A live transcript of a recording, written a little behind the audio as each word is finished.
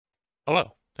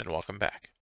Hello, and welcome back.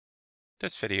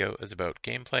 This video is about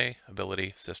gameplay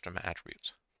ability system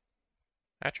attributes.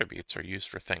 Attributes are used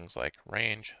for things like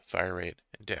range, fire rate,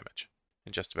 and damage,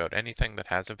 and just about anything that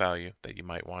has a value that you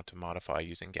might want to modify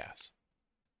using gas.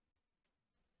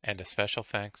 And a special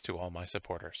thanks to all my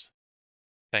supporters.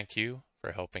 Thank you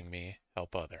for helping me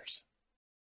help others.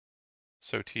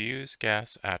 So to use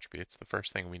gas attributes, the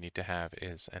first thing we need to have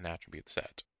is an attribute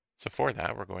set. So for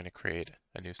that, we're going to create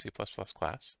a new C++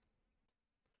 class.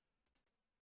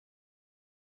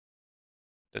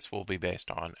 This will be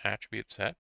based on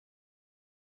AttributeSet,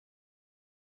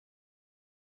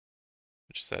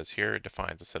 which says here it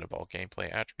defines a set of all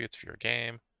gameplay attributes for your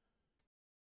game.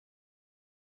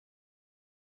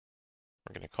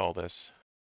 We're going to call this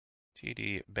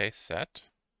TD base set.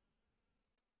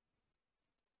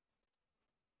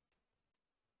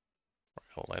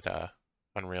 We'll let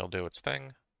Unreal do its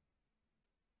thing.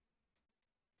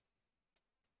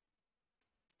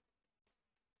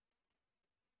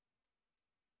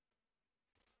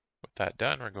 With that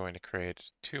done, we're going to create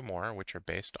two more, which are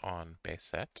based on base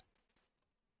set.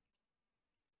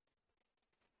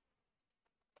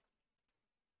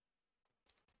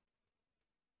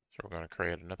 So we're going to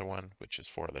create another one, which is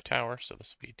for the tower. So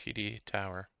this will be TD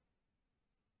tower.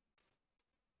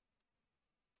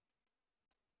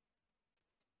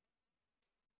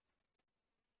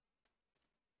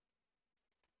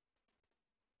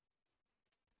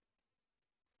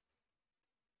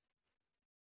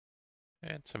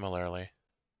 And similarly,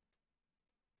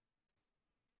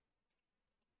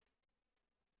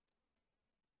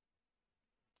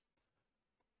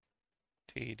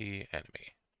 TD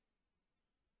enemy.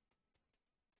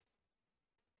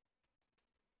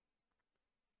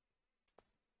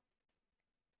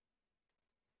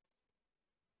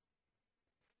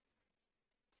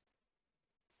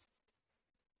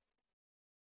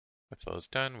 With those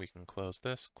done, we can close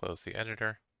this, close the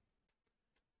editor,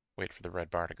 wait for the red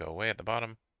bar to go away at the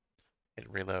bottom, hit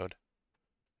reload,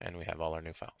 and we have all our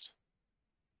new files.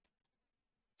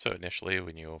 So initially,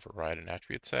 when you override an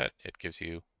attribute set, it gives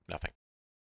you nothing.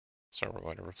 So we're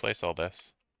going to replace all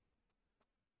this.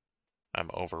 I'm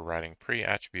overriding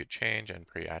pre-attribute change and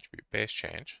pre-attribute base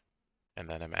change. And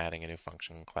then I'm adding a new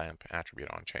function clamp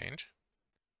attribute on change.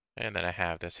 And then I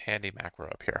have this handy macro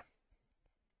up here.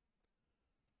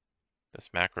 This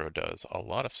macro does a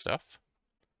lot of stuff.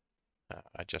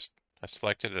 I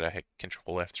selected it, I hit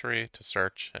Control F3 to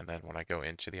search, and then when I go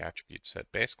into the attribute set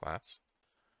base class,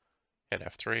 hit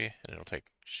F3 and it'll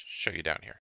show you down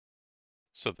here.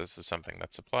 So this is something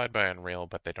that's supplied by Unreal,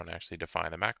 but they don't actually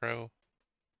define the macro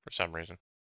for some reason.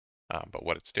 But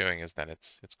what it's doing is then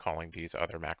it's calling these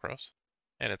other macros,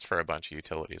 and it's for a bunch of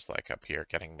utilities like up here,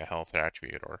 getting the health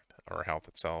attribute or health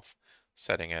itself,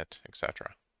 setting it,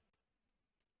 etc.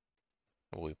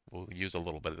 We'll use a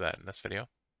little bit of that in this video.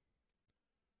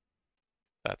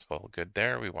 That's all good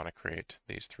there. We want to create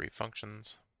these three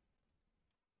functions.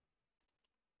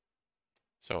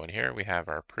 So in here we have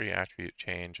our pre-attribute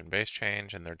change and base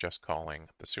change, and they're just calling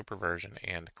the superversion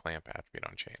and clamp attribute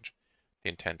on change. The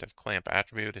intent of clamp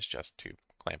attribute is just to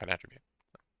clamp an attribute.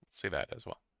 Let's see that as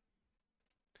well.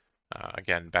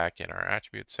 Again, back in our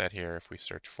attribute set here, if we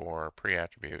search for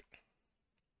pre-attribute,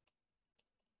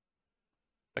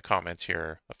 the comments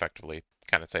here effectively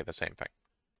kind of say the same thing.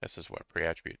 This is what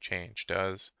pre-attribute change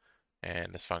does,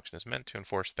 and this function is meant to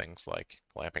enforce things like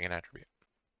clamping an attribute.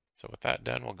 So with that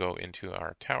done, we'll go into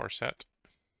our tower set,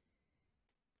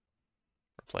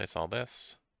 replace all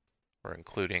this. We're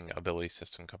including ability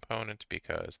system component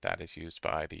because that is used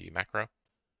by the macro.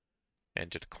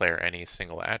 And to declare any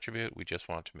single attribute, we just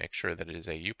want to make sure that it is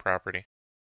a U property.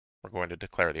 We're going to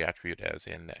declare the attribute as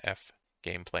in f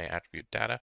gameplay attribute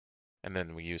data, and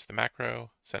then we use the macro,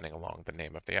 sending along the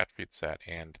name of the attribute set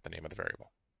and the name of the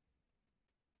variable.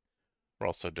 We're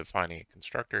also defining a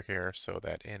constructor here so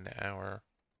that in our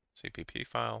CPP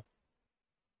file,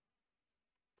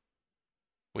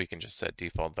 we can just set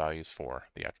default values for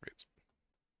the attributes.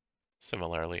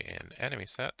 Similarly, in enemy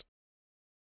set,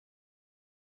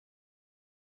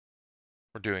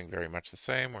 we're doing very much the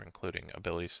same. We're including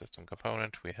ability system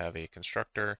component. We have a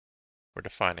constructor. We're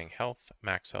defining health,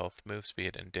 max health, move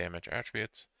speed, and damage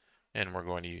attributes. And we're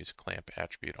going to use clamp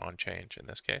attribute on change in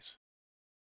this case.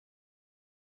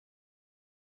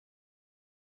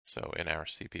 So in our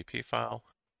CPP file,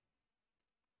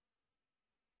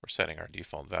 we're setting our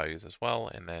default values as well.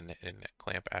 And then in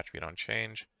clamp attribute on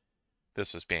change,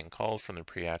 this is being called from the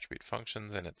pre-attribute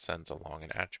functions, and it sends along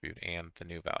an attribute and the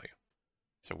new value.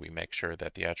 So we make sure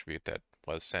that the attribute that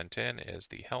was sent in is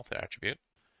the health attribute.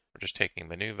 We're just taking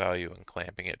the new value and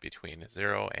clamping it between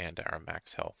 0 and our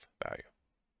max health value.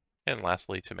 And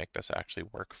lastly, to make this actually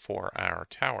work for our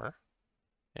tower,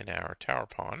 in our tower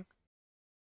pawn,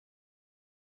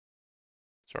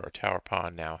 so our tower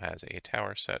pawn now has a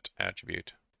tower set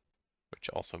attribute, which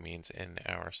also means in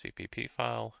our CPP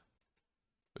file,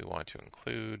 we want to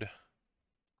include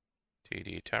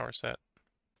TD tower set.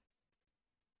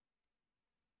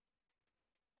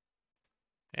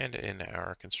 And in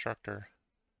our constructor,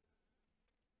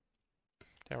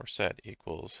 tower set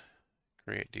equals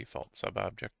create default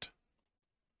subobject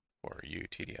for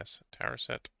UTDS tower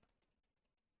set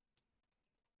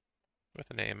with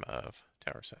the name of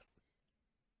tower set.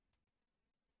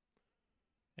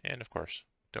 And of course,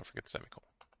 don't forget the semicolon.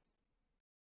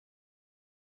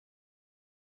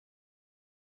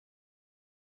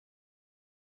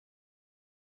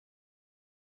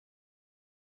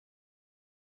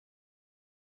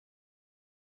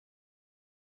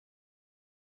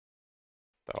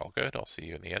 That all good? I'll see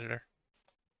you in the editor.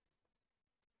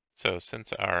 So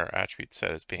since our attribute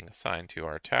set is being assigned to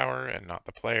our tower and not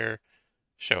the player,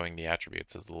 showing the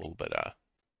attributes is a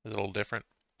little different.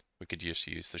 We could just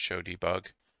use the show debug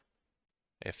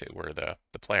if it were the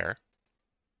player.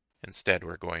 Instead,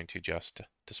 we're going to just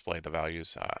display the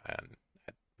values and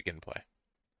begin play.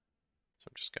 So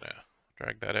I'm just gonna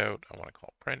drag that out. I want to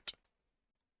call print.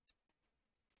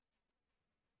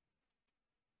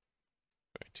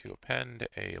 I'm going to append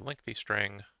a lengthy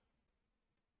string.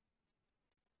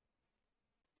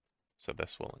 So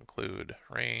this will include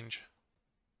range,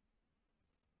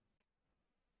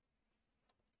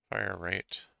 fire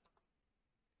rate,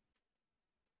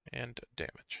 and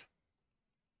damage.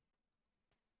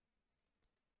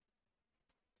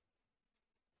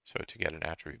 So to get an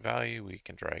attribute value, we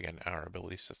can drag in our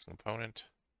ability system component.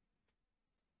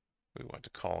 We want to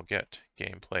call get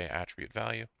gameplay attribute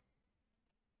value.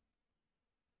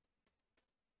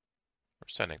 We're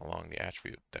sending along the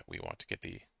attribute that we want to get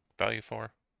the value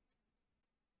for.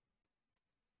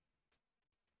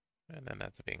 And then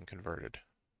that's being converted.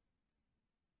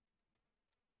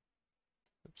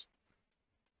 Oops.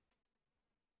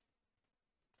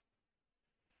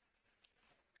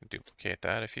 Duplicate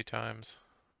that a few times.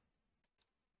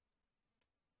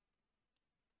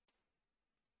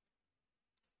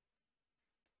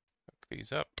 Hook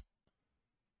these up.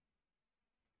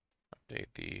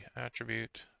 Update the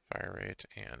attribute, fire rate,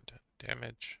 and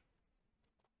damage.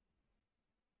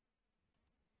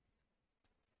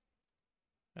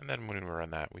 And then when we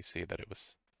run that, we see that it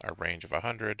was our range of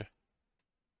 100,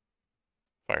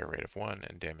 fire rate of 1,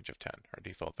 and damage of 10, our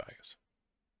default values.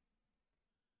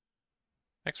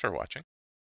 Thanks for watching.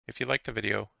 If you liked the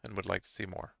video and would like to see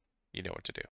more, you know what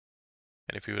to do.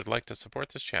 And if you would like to support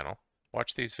this channel,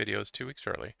 watch these videos 2 weeks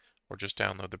early, or just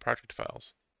download the project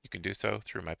files, you can do so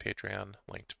through my Patreon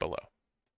linked below.